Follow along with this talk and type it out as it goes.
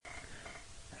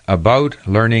About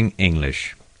learning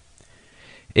English.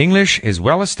 English is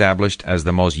well established as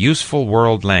the most useful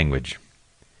world language.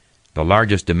 The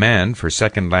largest demand for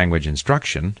second language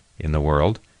instruction in the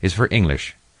world is for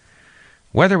English.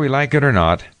 Whether we like it or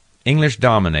not, English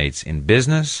dominates in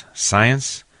business,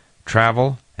 science,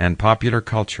 travel, and popular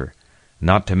culture,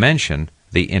 not to mention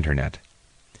the Internet.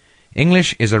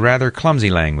 English is a rather clumsy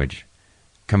language,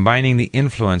 combining the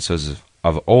influences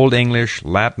of Old English,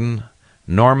 Latin,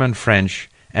 Norman French,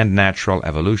 and natural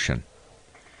evolution.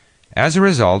 As a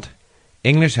result,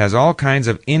 English has all kinds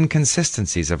of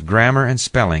inconsistencies of grammar and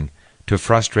spelling to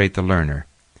frustrate the learner.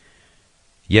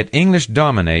 Yet English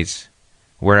dominates,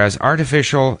 whereas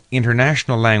artificial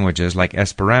international languages like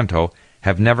Esperanto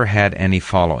have never had any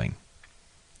following.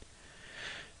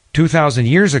 2,000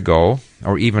 years ago,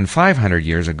 or even 500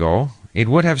 years ago, it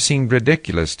would have seemed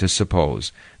ridiculous to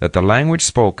suppose that the language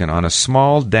spoken on a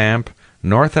small, damp,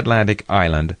 North Atlantic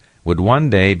island would one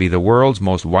day be the world's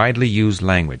most widely used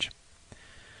language.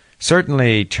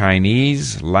 Certainly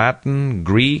Chinese, Latin,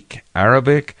 Greek,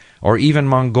 Arabic, or even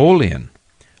Mongolian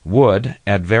would,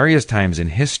 at various times in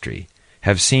history,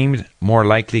 have seemed more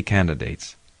likely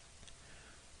candidates.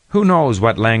 Who knows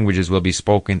what languages will be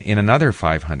spoken in another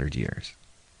 500 years?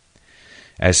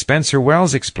 As Spencer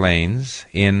Wells explains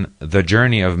in The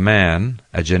Journey of Man,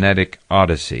 A Genetic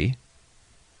Odyssey,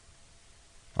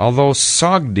 although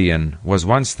Sogdian was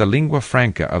once the lingua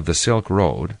franca of the Silk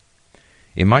Road,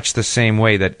 in much the same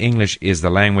way that English is the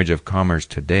language of commerce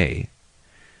today,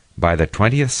 by the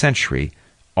 20th century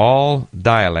all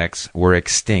dialects were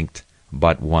extinct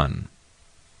but one.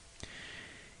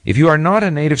 If you are not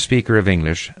a native speaker of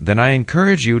English, then I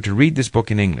encourage you to read this book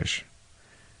in English.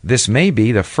 This may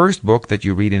be the first book that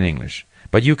you read in English,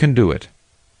 but you can do it.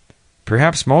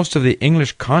 Perhaps most of the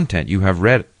English content you have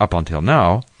read up until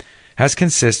now has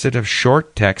consisted of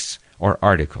short texts or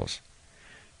articles.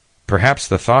 Perhaps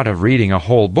the thought of reading a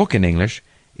whole book in English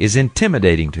is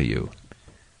intimidating to you.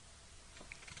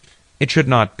 It should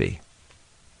not be.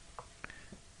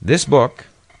 This book,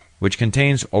 which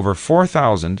contains over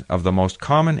 4,000 of the most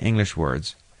common English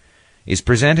words, is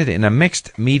presented in a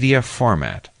mixed media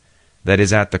format that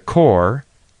is at the core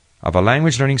of a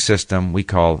language learning system we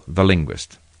call The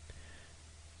Linguist.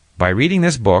 By reading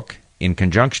this book in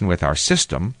conjunction with our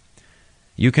system,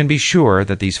 you can be sure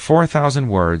that these 4,000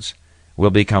 words will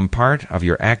become part of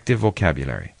your active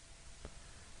vocabulary.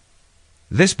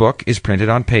 This book is printed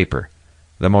on paper,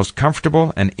 the most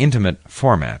comfortable and intimate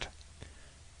format.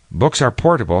 Books are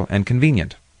portable and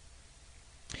convenient.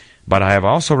 But I have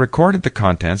also recorded the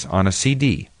contents on a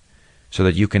CD so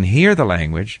that you can hear the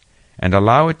language and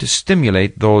allow it to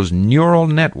stimulate those neural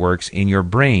networks in your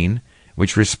brain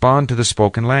which respond to the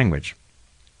spoken language.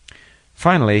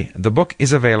 Finally, the book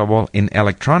is available in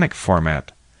electronic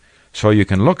format, so you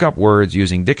can look up words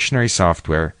using dictionary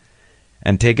software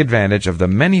and take advantage of the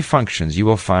many functions you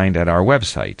will find at our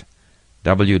website,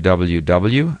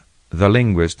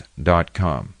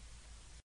 www.thelinguist.com.